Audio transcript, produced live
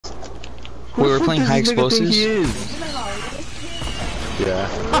We were playing high explosives. Yeah.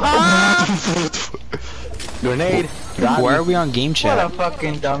 Grenade. Why are we on game chat? What a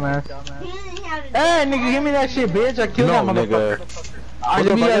fucking dumbass. Hey, nigga, give me that shit, bitch. I killed that motherfucker. I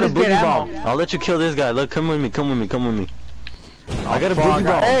got a boogie bomb. I'll let you kill this guy. Look, come with me. Come with me. Come with me. I got a boogie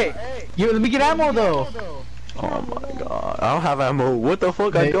bomb. Hey, let me get ammo though. Oh my god. I don't have ammo. What the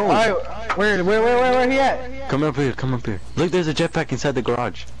fuck? I don't. Alright, where he at? Come up here. Come up here. Look, there's a jetpack inside the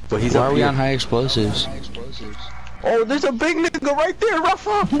garage. But he's Why up are we here. on high explosives? Oh, there's a big nigga right there,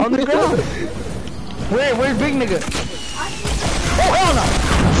 Rafa, on the ground. Where's big nigga? Oh, hell no!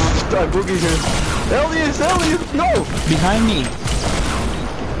 Boogie here. Elias, no! Behind me.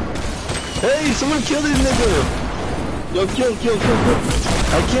 Hey, someone kill this nigga. Yo, kill.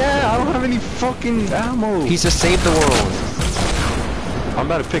 I can't, I don't have any fucking ammo. He's to save the world. I'm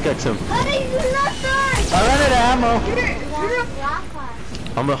about to pickaxe him. I ran out of ammo.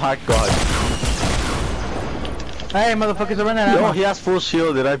 I'm a hot god. Hey, motherfuckers, I ran out of ammo. Yo, he has full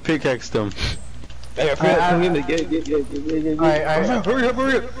shield and I pickaxed him. Hey, I forgot. Alright. Hurry up.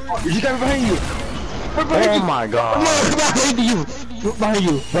 There's a guy behind you. Oh my god. Behind you. Behind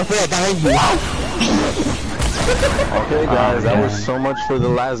you. Okay guys, that was so much for the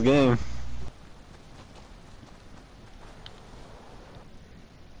last game.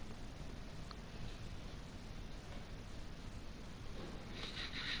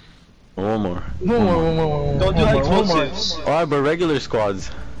 One more. Don't do explosives. Alright, but regular squads.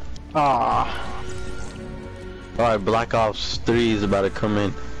 Aww. Alright, Black Ops 3 is about to come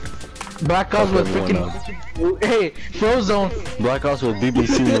in. Black Ops with Fuck everyone freaking... Hey, Frozone. Black Ops with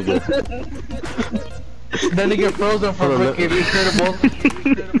BBC nigga. That nigga Frozone from Hold on, freaking Incredible.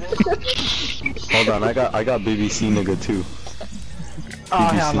 Hold on, I got BBC nigga too. Oh,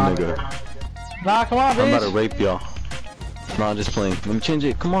 hell BBC no. nigga. Nah, come on, bitch. I'm about to rape y'all. No, I'm just playing. Let me change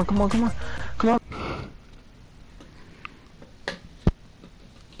it. Come on.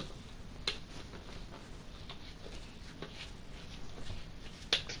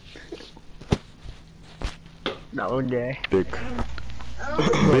 No, gay. Dick.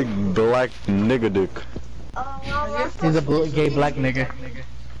 Big black nigga dick. He's a gay black nigga.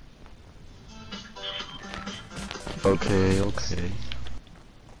 Okay.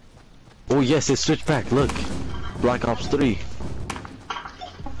 Oh yes, it switched back. Look, Black Ops 3.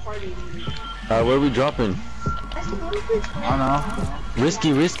 Where are we dropping? I don't know.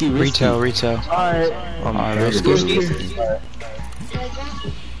 Risky. Retail. Alright. Risky.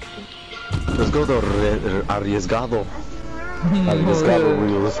 Let's go to arriesgado. Arriesgado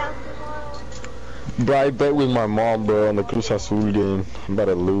wheels. Bro, I bet with my mom, bro, on the Cruz Azul game. I'm about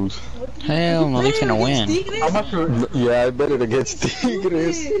to lose. Hell no, they finna win. Yeah, I bet it against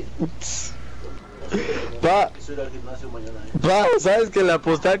Tigres. Pa, ¿sabes que le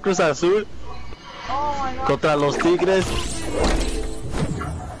aposté al Cruz Azul? Contra los Tigres.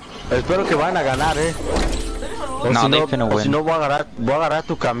 Espero que vayan a ganar, O No, si they no, finna o win. si no voy a agarrar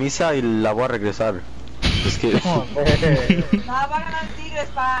tu camisa y la voy a regresar. Es que...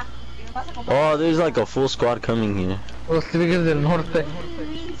 Oh, there's like a full squad coming here. Los Tigres del Norte.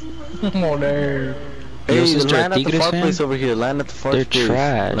 Joder. Hey, Yo, sister, land at the Tigres far fan? place over here. Land at the far They're place.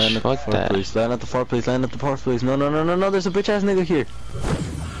 trash. Land at Fuck the far that. place. Land at the far place. Land at the far place. No. There's a bitch ass nigga here.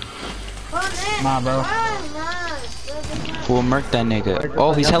 Nah, bro. We'll murk that nigga.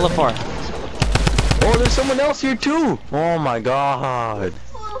 Oh, he's hella far. Oh, there's someone else here too. Oh my god.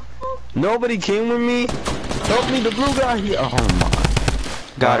 Nobody came with me. Help me, the blue guy here. Oh my.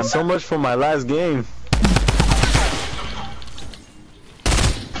 Got him. So much for my last game.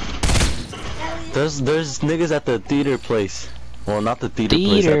 There's niggas at the theater place. Well, not the theater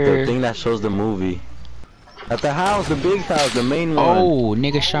place. At the thing that shows the movie. At the house, the big house, the main one. Oh,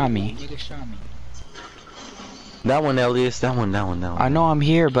 nigga shot me. That one, Elias. That one. I know I'm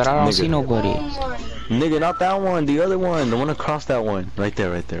here, but I don't see nobody. Nigga, not that one. The other one. The one across that one. Right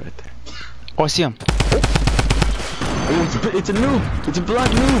there. Oh, I see him. Oh, it's a noob. It's a black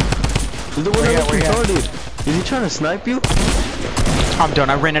noob. It's the one that was retarded. Is he trying to snipe you? I'm done.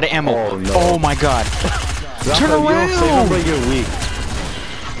 I ran out of ammo. Oh, no. Oh my god. Turn around. Say number, you're weak.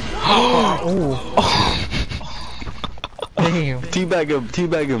 Oh. Damn.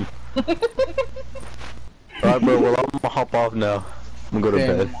 Teabag him. Alright, bro. Well, I'm gonna hop off now. I'm gonna go to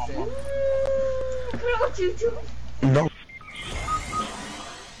bed. No.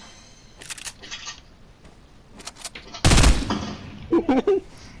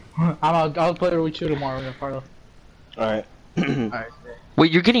 I'll play with you tomorrow, Carlo. Alright. Alright.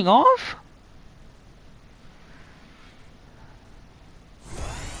 Wait, you're getting off?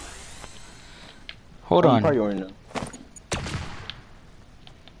 Hold on. Probably now.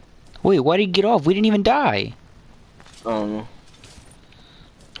 Wait, why did he get off? We didn't even die. I don't know.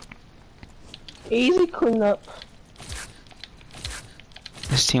 Easy cleanup.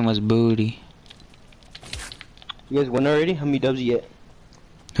 This team was booty. You guys won already? How many dubs you get?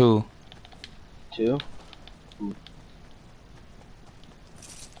 Who? 2.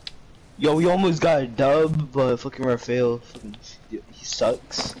 Yo, we almost got a dub, but fucking Raphael, fucking, he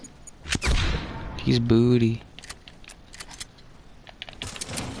sucks. He's booty.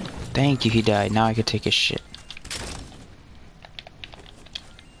 Thank you, he died. Now I can take his shit.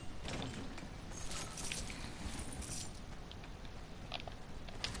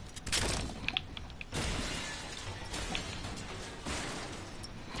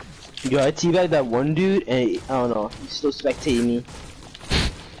 Yo, I teabagged that one dude, and I don't know, he's still spectating me.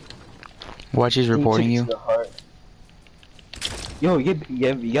 Watch, he's reporting He you. took it to the heart. Yo, you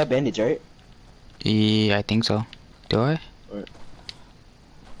got bandage, right? Yeah, I think so. Do I? Right.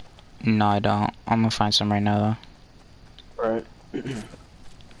 No, I don't. I'm gonna find some right now, though. Alright.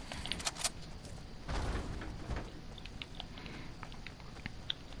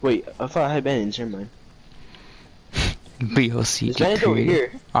 Wait, I thought I had bandage, never mind. BOC. There's get bandage over creative.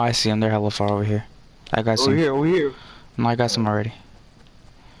 here. Oh, I see them. They're hella far over here. I got some. Over here. No, I got some already.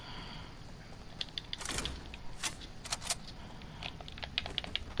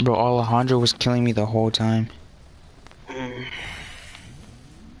 Bro, Alejandro was killing me the whole time.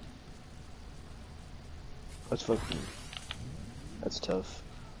 That's tough.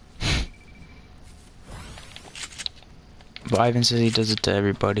 But Ivan says he does it to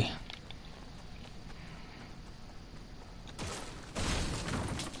everybody.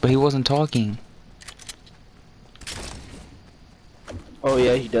 But he wasn't talking. Oh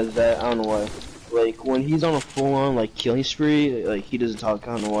yeah, he does that. I don't know why. Like when he's on a full-on like killing spree, like he doesn't talk.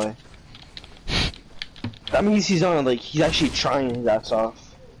 I don't know why. That means he's on like he's actually trying his ass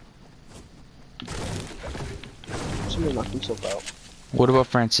off. Somebody knocked himself out. What about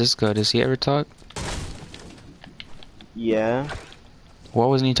Francisco? Does he ever talk? Yeah. Why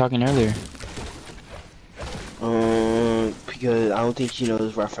wasn't he talking earlier? Because I don't think he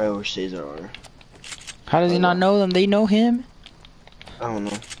knows Raphael or Cesar are. How does he not know them? They know him. I don't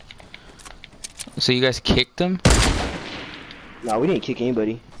know. So you guys kicked him? Nah, we didn't kick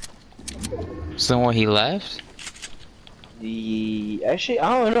anybody. So when he left? Actually,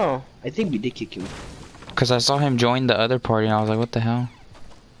 I don't know. I think we did kick him. Cause I saw him join the other party and I was like, what the hell?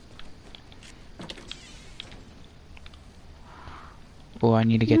 Oh, I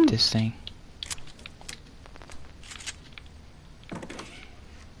need to get this thing.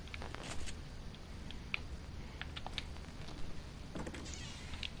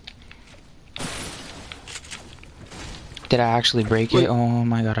 Did I actually break it? Oh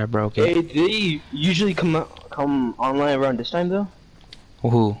my god, I broke it. Hey, do they usually come online around this time though?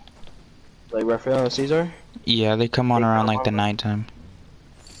 Who? Like Raphael and Cesar? Yeah, they come on around like the nighttime.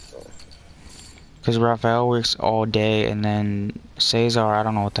 Cause Raphael works all day and then Cesar, I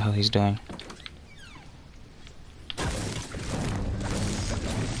don't know what the hell he's doing. I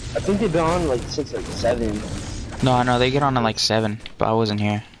think they've been on like since like 7. No, I know they get on at like 7, but I wasn't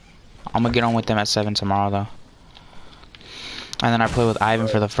here. I'm gonna get on with them at 7 tomorrow though. And then I play with Ivan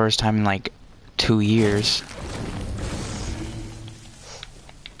for the first time in like 2 years.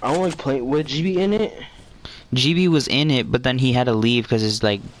 I don't like playing with GB in it. GB was in it, but then he had to leave because his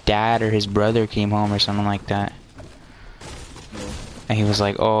like dad or his brother came home or something like that. And he was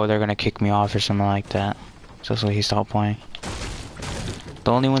like, oh, they're gonna kick me off or something like that. So he stopped playing.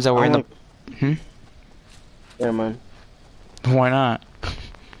 The only ones that were in the... Never mind. Why not?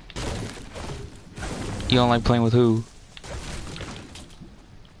 You don't like playing with who?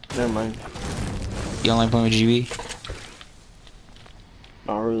 Never mind. You don't like playing with GB?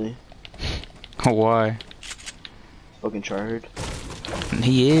 Not really. Why? Fucking tryhard.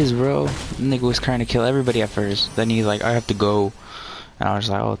 He is, bro. The nigga was trying to kill everybody at first. Then he's like, I have to go. And I was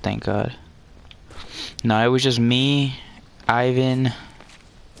like, oh, thank God. No, it was just me, Ivan,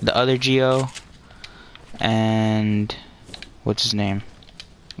 the other Geo, and... what's his name?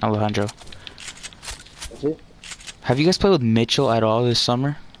 Alejandro. That's it? Have you guys played with Mitchell at all this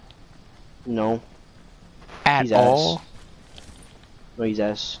summer? No. At He's all? ass. No, he's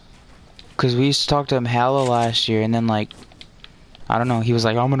ass. Cause we used to talk to him hella last year, and then like, I don't know, he was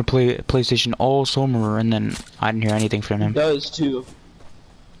like, I'm gonna play PlayStation all summer, and then I didn't hear anything from him. He does too.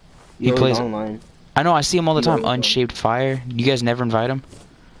 He plays online. I know, I see him all the time. Online. Unshaped Fire. You guys never invite him?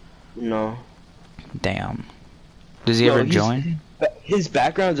 No. Damn. Does he ever join? His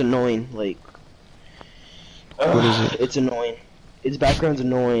background's annoying. Like, what is it? It's annoying. His background's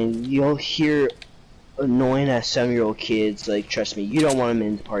annoying. You'll hear annoying as 7-year-old kids. Like, trust me, you don't want him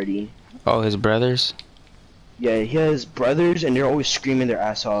in the party. Oh, his brothers? Yeah, he has brothers, and they're always screaming their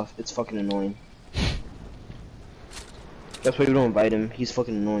ass off. It's fucking annoying. That's why we don't invite him. He's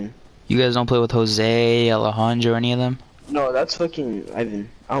fucking annoying. You guys don't play with Jose, Alejandro, any of them? No, that's fucking Ivan.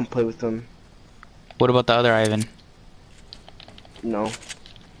 I don't play with them. What about the other Ivan? No.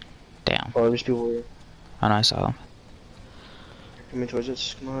 Damn. Oh, there's people here. I know, I saw them. Coming towards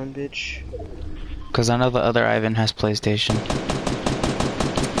us. Come on, bitch. Because I know the other Ivan has PlayStation.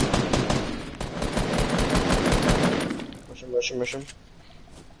 Rush him.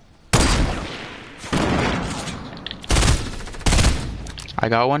 I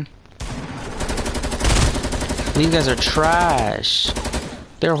got one. These guys are trash.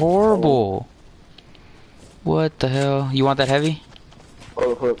 They're horrible. What the hell? You want that heavy?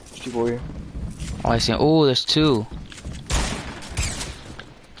 Oh, look, there's people here. Oh, I see. Oh, there's two.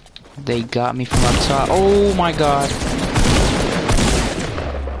 They got me from up top. Oh my god.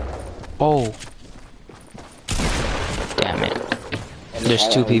 Oh. Damn it. There's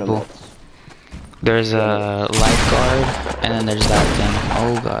two people. There's a lifeguard, and then there's that thing.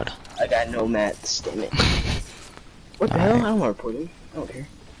 Oh god. I got no mats, damn it. What the hell? I don't want to report him. I don't care.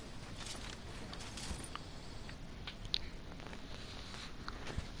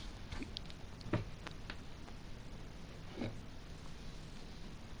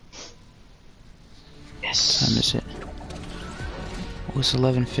 Yes. What time is it? Oh, it's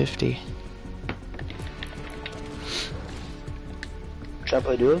 11:50. Should I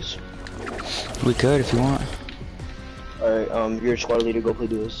play duos? We could if you want. Alright, you're a squad leader, go play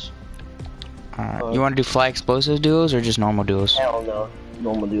duos. You want to do fly explosive duos or just normal duos? Hell no.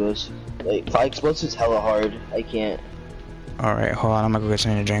 Normal duos. Like, fly explosives hella hard. I can't. Alright, hold on. I'm gonna go get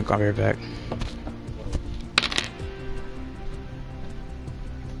something to drink. I'll be right back.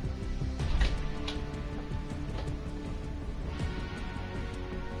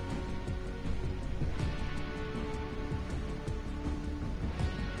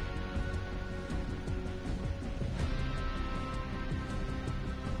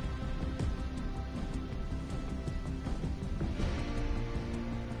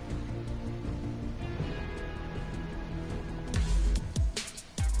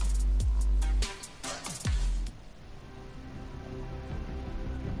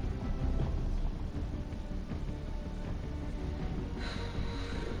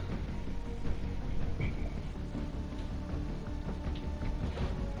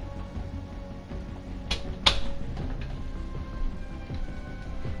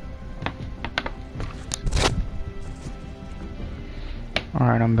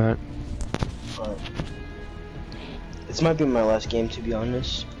 Alright, I'm back. Alright. This might be my last game, to be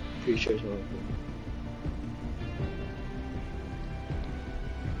honest. Pretty sure it's my last game.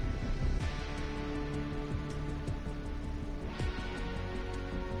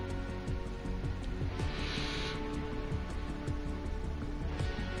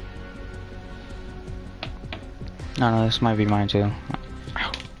 No, this might be mine too.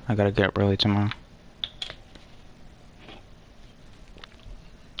 I gotta get up early tomorrow.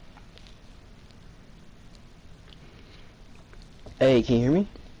 Hey, can you hear me?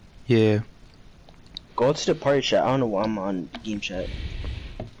 Yeah. Go to the party chat. I don't know why I'm on game chat.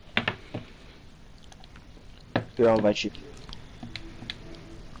 Here, I'll invite you.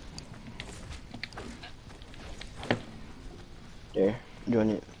 There, join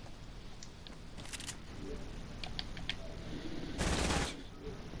it.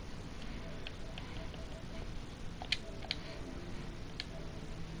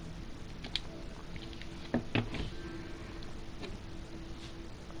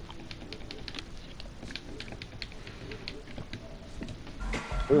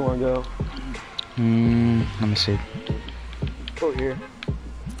 Where do you wanna go? Let me see. Go here.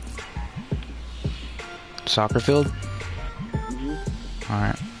 Soccer field?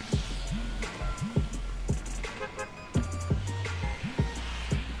 Alright.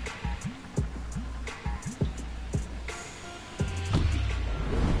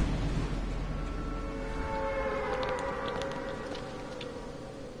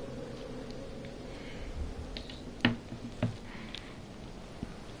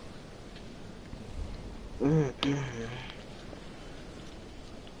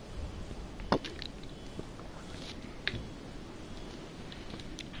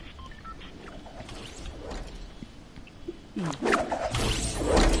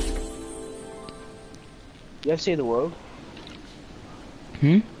 You have Save the World?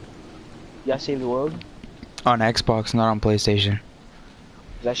 You have Save the World? On Xbox, not on PlayStation.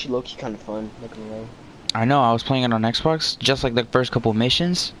 It's actually low-key kind of fun, not gonna lie. I know, I was playing it on Xbox, just like the first couple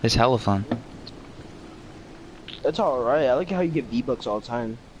missions. It's hella fun. It's alright. I like how you get V-Bucks all the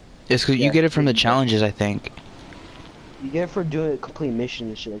time. It's cause you Yeah, get it from the V-Bucks. challenges, I think. You get it for doing a complete mission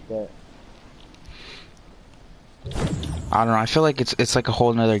and shit like that. I don't know. I feel like it's like a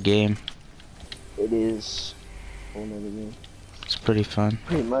whole nother game. It is. A whole nother game. It's pretty fun.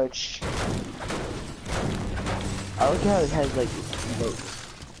 Pretty much. I like how it has like,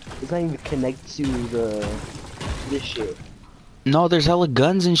 it's not even connected to this shit. No, there's hella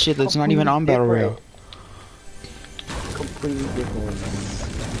guns and shit that's not even on Battle Royale. Completely different.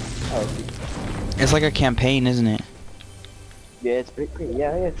 Oh, It's like a campaign, isn't it? yeah, it's pretty.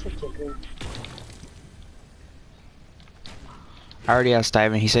 Yeah, it's such a good. I already asked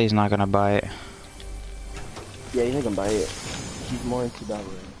Ivan. He said he's not gonna buy it. Yeah, he's not gonna buy it. He's more into Battle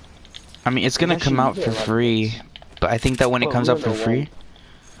Royale. I mean, it's gonna come out for free, but I think that when it comes out for free,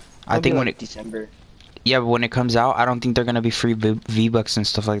 I think when it December. yeah, but when it comes out, I don't think they're gonna be free V-Bucks and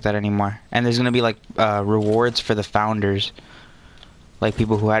stuff like that anymore. And there's gonna be like rewards for the founders, like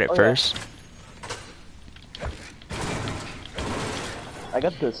people who had it first. Yeah. I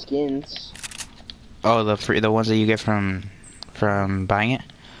got the skins. Oh, the ones that you get from buying it.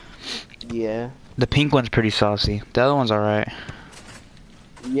 Yeah. The pink one's pretty saucy. The other one's alright.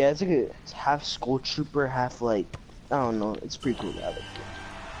 Yeah, it's like it's half Skull Trooper, half like I don't know. It's pretty cool. I like it.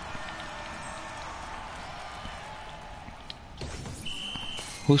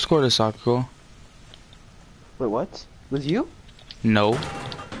 Who scored a soccer goal? Wait, what? Was you? No.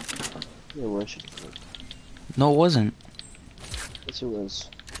 Yeah, it was. No, it wasn't. Yes, it was.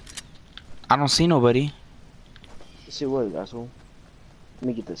 I don't see nobody. Yes, it was, asshole. Let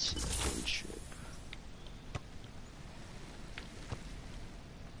me get this shit.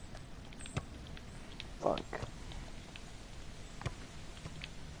 Fuck.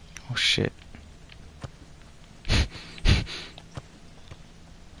 Oh shit.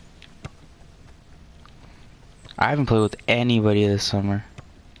 I haven't played with anybody this summer.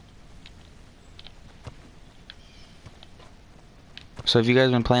 So have you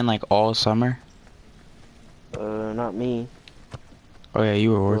guys been playing like all summer? Not me. Oh yeah,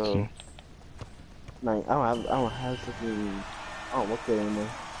 you were working. Like, I don't have fucking, I don't work there anymore.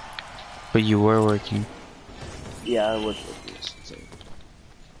 But you were working. Yeah, I work with this. So.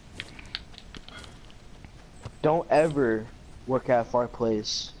 Don't ever work at a far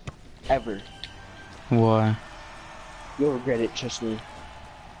place. Ever. Why? You'll regret it, trust me.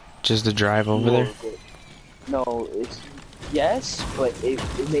 Just the drive over there? No, it's yes, but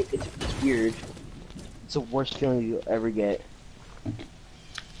it's weird. It's the worst feeling you'll ever get.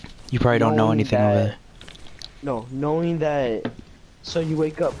 You probably don't know anything over there. No, knowing that. So you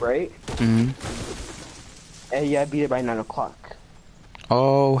wake up, right? Mm-hmm. And you gotta be there by 9 o'clock.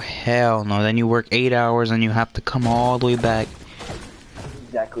 Oh hell no! Then you work 8 hours and you have to come all the way back.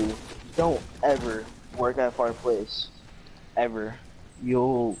 Exactly. Don't ever work at a far place. Ever.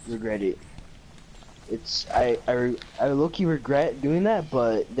 You'll regret it. It's I low-key regret doing that,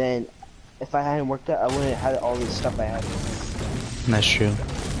 but then if I hadn't worked out, I wouldn't have had all this stuff I have. That's true.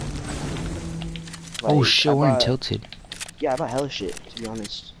 Like, oh shit, we're in Tilted. Yeah, I bought hella shit, to be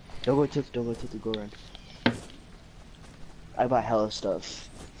honest. Don't go Tilted, go around. I bought hella stuff.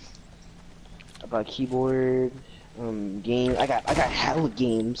 I bought keyboard, game. I got hella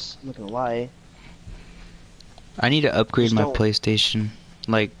games. I'm not gonna lie. I need to upgrade Just my don't- PlayStation.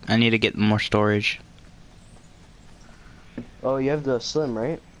 Like, I need to get more storage. Oh, you have the Slim,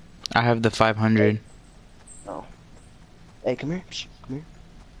 right? I have the 500. Oh. Hey, come here. Psh, come here.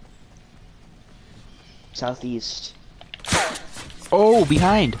 Southeast. Oh,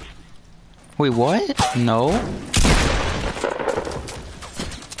 behind. Wait, what? No.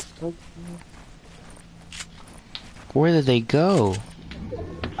 Where did they go?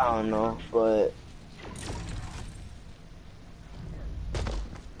 I don't know, but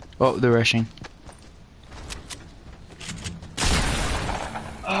Oh, they're rushing.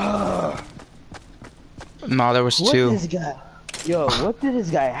 No, there was what two. this guy? Yo, what did this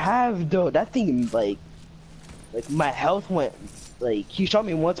guy have though? That thing like my health went like he shot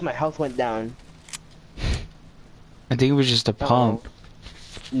me once. My health went down. I think it was just a pump.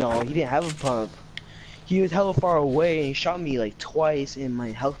 No, he didn't have a pump. He was hella far away and he shot me like twice, and my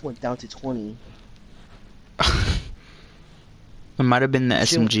health went down to 20. It might have been the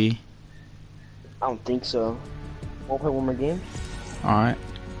SMG. I don't think so. Wanna play one more game? Alright.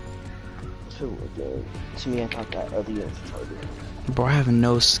 Let's play one more game. To me, I thought that other game was retarded. Bro, I have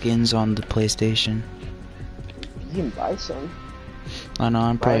no skins on the PlayStation. You can buy some. I know,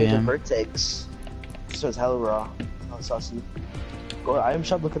 I'm probably Buy the am. Vertex. So it's hella raw. Hella saucy. Go to item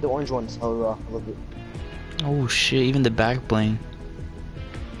shop, look at the orange one. It's hella raw. I love it. Oh shit, even the back bling.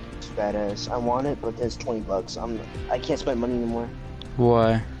 badass. I want it, but it's $20. I can't spend money anymore.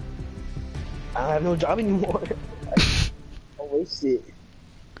 Why? I have no job anymore. I'll waste it.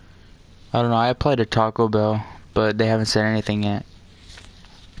 I don't know. I applied to Taco Bell, but they haven't said anything yet.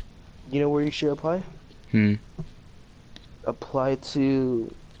 You know where you should apply? Apply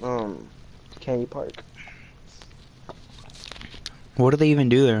to Candy Park. What do they even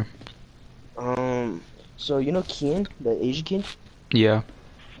do there? So you know Kian, the Asian kid? Yeah.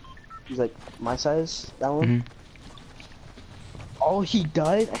 He's like my size, that one. Mhm. All he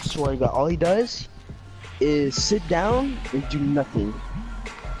does, I swear to God, all he does is sit down and do nothing.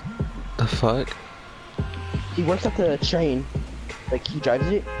 The fuck? He works at the train, like he drives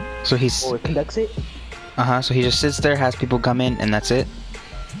it So he's or conducts it. so he just sits there, has people come in, and that's it.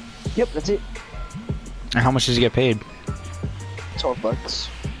 Yep, that's it. And how much does he get paid? $12.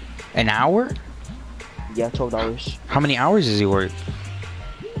 An hour? Yeah, $12. How many hours does he work?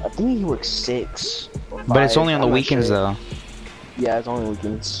 I think he works 6. Or But it's 5, only on the I'm not weekends sure. though. Yeah, it's only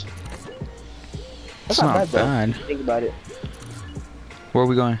weekends. That's not though, bad. if you think about it. Where are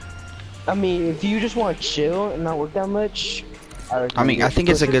we going? I mean, if you just want to chill and not work that much, I mean, I think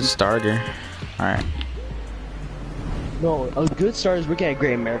it's a good starter. Alright. No, a good start is working at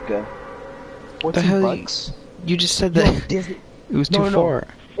Great America. The hell $14. You just said Yo, that Disney. it was No, too no. far.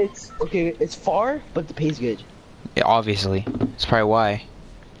 It's okay. It's far, but the pay's good. Yeah, obviously. That's probably why.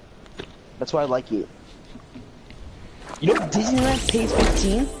 That's why I like it. You know, Disneyland pays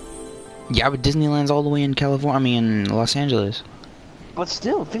 15, Yeah, but Disneyland's all the way in California. I mean, in Los Angeles. but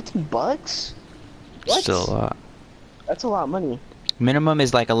still, $15. What? Still a lot. That's a lot of money Minimum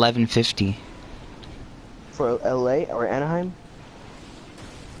is like $11.50. for LA or Anaheim.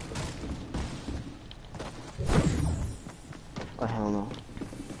 Oh hell no.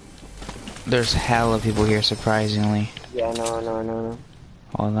 There's hella people here, surprisingly. Yeah, no.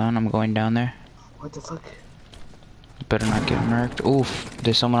 Hold on, I'm going down there. What the fuck? Better not get murked. Oof,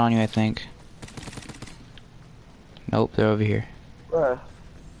 there's someone on you, I think. Nope, they're over here. Bruh.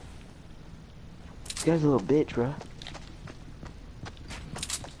 This guy's a little bitch, bruh.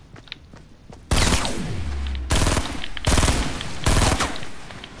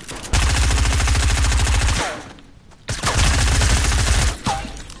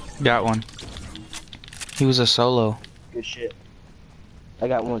 Got one. He was a solo. Good shit. I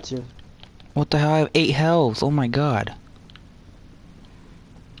got one too. What the hell? I have 8 health. Oh my god.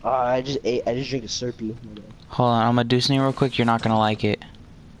 I just drank a Slurpee. Hold on, I'm gonna do something real quick. You're not gonna like it.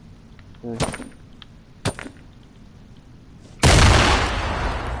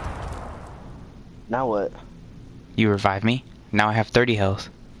 Now what? You revive me. Now I have 30 health.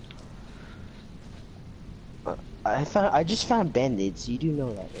 I just found band-aids. You do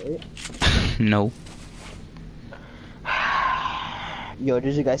know that, right? No. Yo,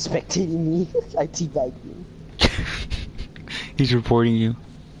 there's a guy spectating me. I teabagged him. He's reporting you.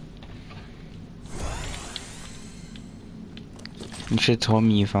 You should have told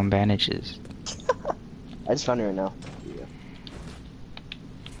me you found bandages. I just found it right now.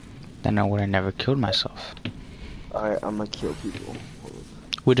 Then I would have never killed myself. Alright, I'm gonna kill people.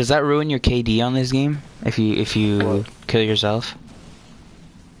 Wait, does that ruin your KD on this game? If you What? kill yourself?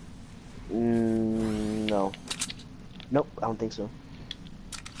 No. Nope, I don't think so.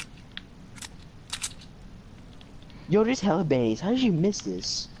 Yo, there's hella band-aids. How did you miss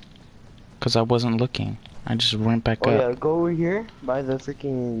this? Cause I wasn't looking. I just went back Oh up. yeah, go over here by the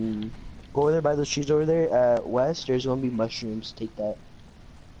freaking. Go over there by those trees over there at west. There's gonna be mushrooms. Take that.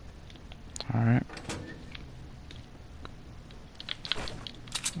 Alright.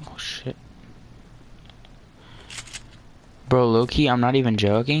 Oh shit. Bro, low-key, I'm not even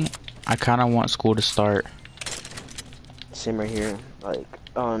joking. I kinda want school to start. Same right here. Like,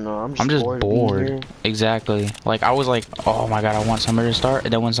 oh no, I'm I'm just bored. of being bored. here. Exactly. Like, I was like, oh my god, I want summer to start.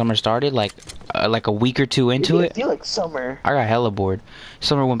 And then when summer started, like a week or two into It it, didn't feel like summer. I got hella bored.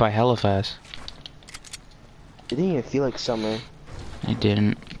 Summer went by hella fast. It didn't even feel like summer. It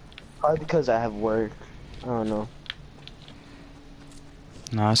didn't. Probably because I have work. I don't know.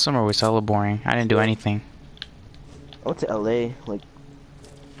 No, summer was hella boring. I didn't do anything. I went to LA like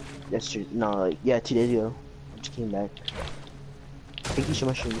yesterday. No, like yeah, 2 days ago. I just came back. Thank you so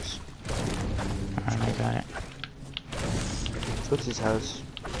much, mushrooms. Alright, I got it. Let's go to his house.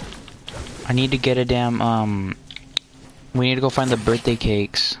 I need to get a damn, we need to go find the birthday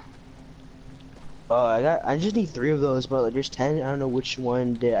cakes. Oh, I just need 3 of those, but like, there's 10. I don't know which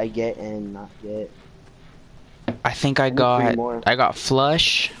one did I get and not get. I think I need 3 got, more. I got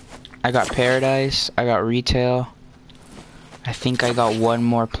Flush, I got Paradise, I got Retail. I think I got one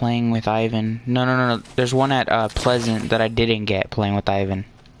more playing with Ivan. No. There's one at Pleasant that I didn't get playing with Ivan.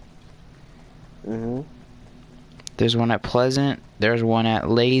 Mhm. There's one at Pleasant. There's one at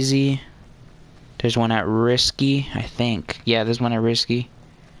Lazy. There's one at Risky, I think. Yeah, there's one at Risky.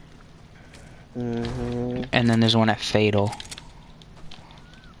 Mhm. And then there's one at Fatal.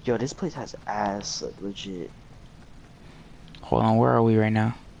 Yo, this place has ass, like legit. Hold on, where are we right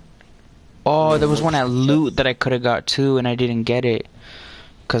now? Oh, there Man, was like one at Loot that I could have got too, and I didn't get it.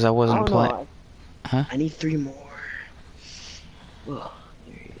 Because I I wasn't don't playing. know. Huh? I need 3 more. Oh,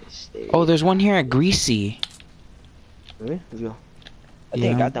 there he is. There Oh, he is. there's one here at Greasy. Really? Let's go. I think I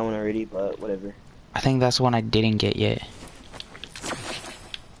Yeah. got that one already, but whatever. I think that's one I didn't get yet.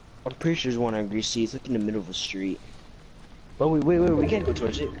 I'm pretty sure there's one on Greasy. It's like in the middle of a street. But wait, we can't go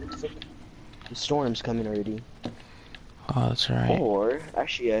towards it. The storm's coming already. Oh, that's right. Or,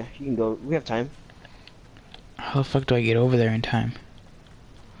 actually, yeah, you can go. We have time. How the fuck do I get over there in time?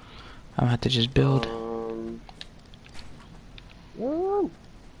 I'm gonna have to just build. Um,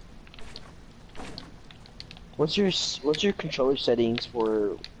 what's your controller settings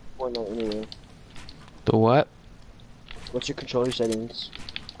for Fortnite anyway? The what? What's your controller settings?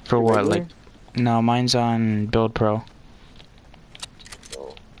 For Your what? regular? Like, no, mine's on Build Pro.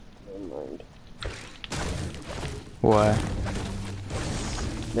 Oh, never mind. What?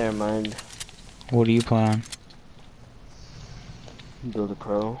 Never mind. What do you play on? Build a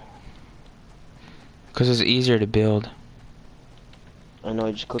pro. Because it's easier to build. I know.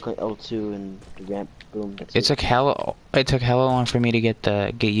 I just click on L2 and the ramp. Boom. That's It it. took hella long for me to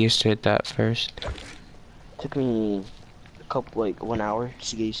get used to it that first. Took me a couple, like 1 hour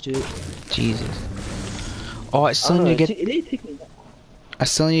to get used to it. Jesus. Oh, I I still don't know. need to get. It didn't take me that. I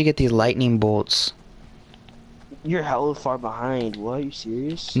still need to get these lightning bolts. You're hella far behind. What? Are you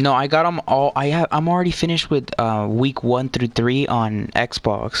serious? No, I got them all. I'm already finished with week 1 through 3 on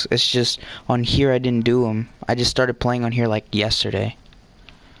Xbox. It's just on here I didn't do them. I just started playing on here like yesterday.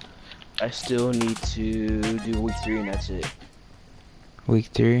 I still need to do week 3 and that's it. Week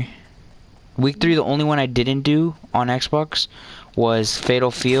 3. Week 3, the only one I didn't do on Xbox was Fatal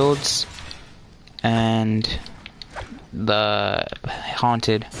Fields and the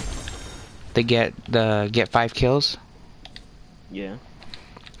Haunted. The get 5 kills. Yeah.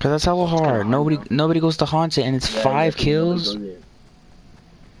 Cause that's hella hard. hard, Nobody goes to Haunted and it's Yeah, 5 exactly. Nobody kills. goes there.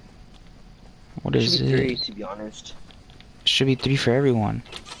 What It is should be 3, it? to be honest. Should be 3 for everyone.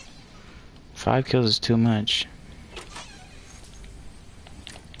 5 kills is too much.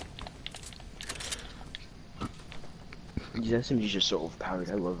 These SMGs are so overpowered.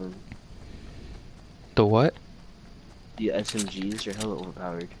 I love them. The what? The SMGs are hella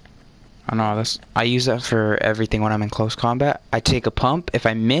overpowered. I know I use that for everything when I'm in close combat. I take a pump. If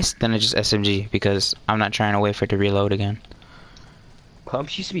I miss, then I just SMG because I'm not trying to wait for it to reload again.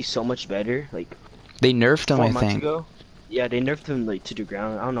 Pumps used to be so much better. Like They nerfed them, 4 I months think. ago. Yeah, they nerfed them like to the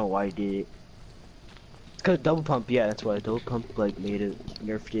ground. I don't know why they did it. It's cause double pump. Yeah, that's why double pump like made it,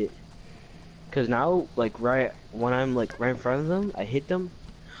 nerfed it. Cause now, like right when I'm like right in front of them, I hit them.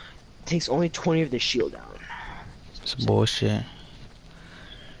 It takes only 20 of the shield down. It's bullshit.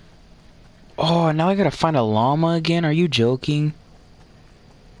 Oh, now I gotta find a llama again? Are you joking?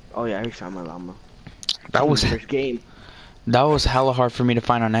 Oh yeah, I already found my llama. That was first game. that was hella hard for me to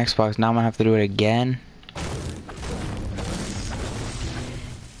find on Xbox. Now I'm gonna have to do it again.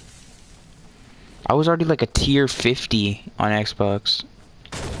 I was already like a tier 50 on Xbox.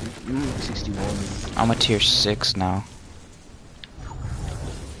 61. I'm a tier 6 now.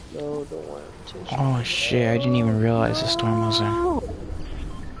 No, don't want to. Oh shit, I didn't even realize the storm was there.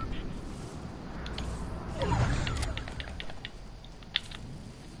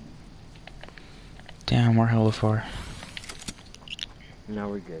 Damn, we're hella far. Now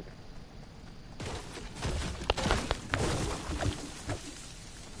we're good.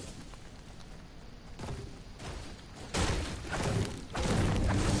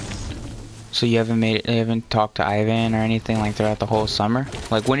 So you haven't talked to Ivan or anything like throughout the whole summer?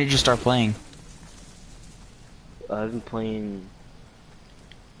 Like when did you start playing? I've been playing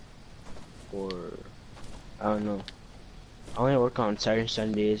for, I don't know. I only work on Saturday,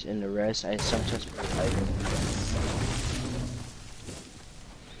 Sundays, and the rest I sometimes play Ivan.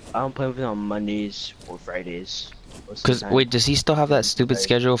 I don't play with him on Mondays or Fridays. Cause wait, does he still have that stupid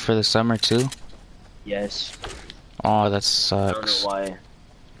schedule for the summer too? Yes. Oh, that I don't sucks. know why.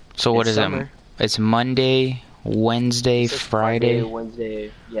 So what It's is summer. it? It's Monday, Wednesday, It's like Friday. Monday,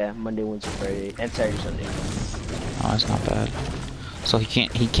 Wednesday, yeah, Monday, Wednesday, Friday, and Saturday, Sunday. Oh, that's not bad. So he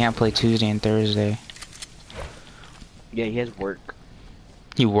can't play Tuesday and Thursday. Yeah, he has work.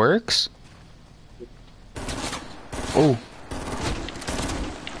 He works? Oh.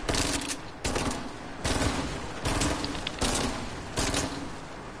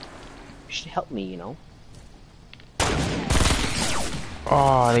 help me, you know.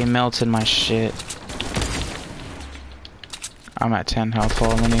 Oh, they melted my shit. I'm at 10 health.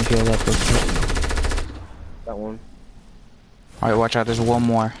 Hold on, let me heal up real quick. That one. Alright, watch out. There's one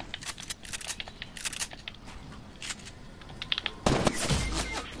more.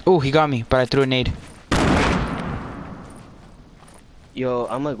 Oh, he got me, but I threw a nade. Yo,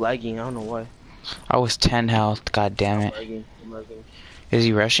 I'm like lagging. I don't know why. I was 10 health. God damn it. I'm lagging. Is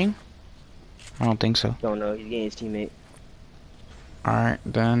he rushing? I don't think so. Don't know. He's getting his teammate. Alright,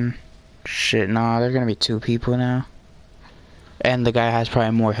 then. Shit, nah. There's gonna be 2 people now. And the guy has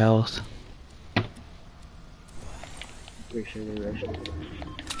probably more health. Pretty sure they're rushing.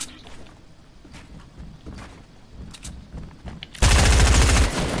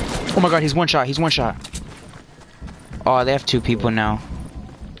 Oh my god, he's one shot. He's one shot. Oh, they have 2 people now.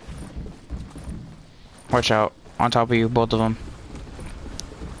 Watch out. On top of you, both of them.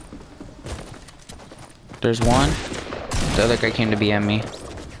 There's one. The other guy came to BM me.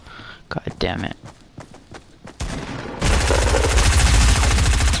 God damn it.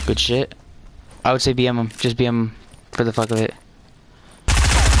 Good shit. I would say BM him. Just BM him for the fuck of it.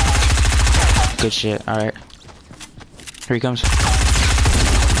 Good shit. Alright. Here he comes.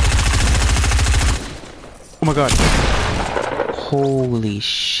 Oh my god. Holy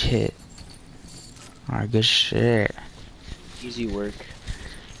shit. Alright, good shit. Easy work.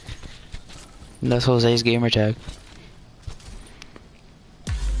 That's Jose's gamer tag.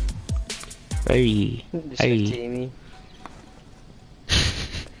 Hey. Hey. Me.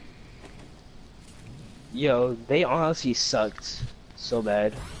 Yo, they honestly sucked so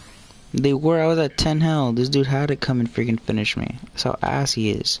bad. They were. I was at 10 health. This dude had to come and freaking finish me. That's how ass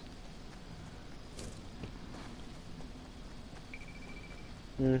he is.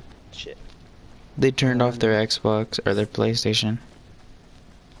 Shit. They turned off their Xbox or their PlayStation.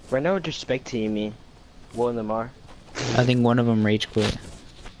 Right now, they're spectating me. One of them are. I think one of them rage quit.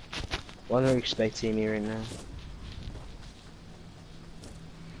 One of them are spectating me right now.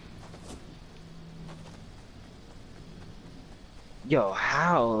 Yo,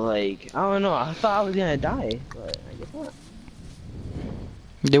 how? Like, I don't know. I thought I was gonna die, but I guess not.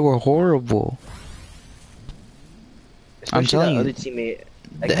 They were horrible. I'm Especially telling that you, other teammate.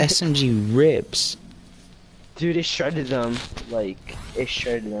 the SMG rips. Dude, it shredded them. Like, it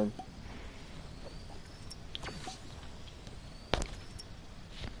shredded them.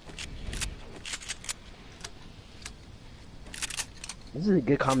 This is a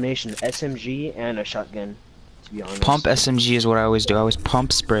good combination, SMG and a shotgun, to be honest. Pump SMG is what I always do. I always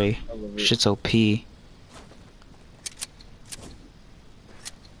pump spray. I love it. Shit's OP.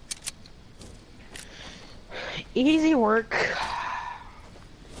 Easy work.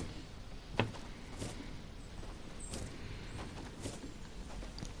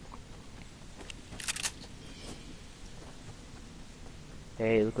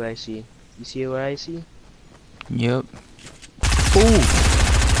 Hey, look what I see. You see what I see? Yep. Ooh!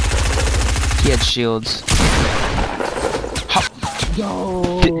 He had shields.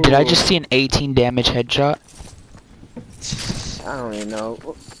 Yo! Did I just see an 18 damage headshot? I don't even know.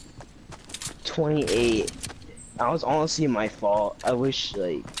 28. That was honestly my fault. I wish,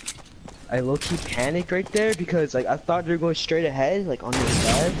 like, I low-key panicked right there because, like, I thought they were going straight ahead, like, on the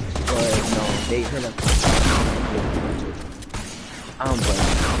left, but no, they heard a... I don't blame them.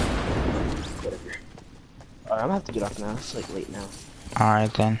 Whatever. Alright, I'm gonna have to get off now. It's, like, late now.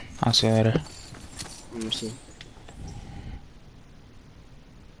 Alright then. I'll see you later. Let me see.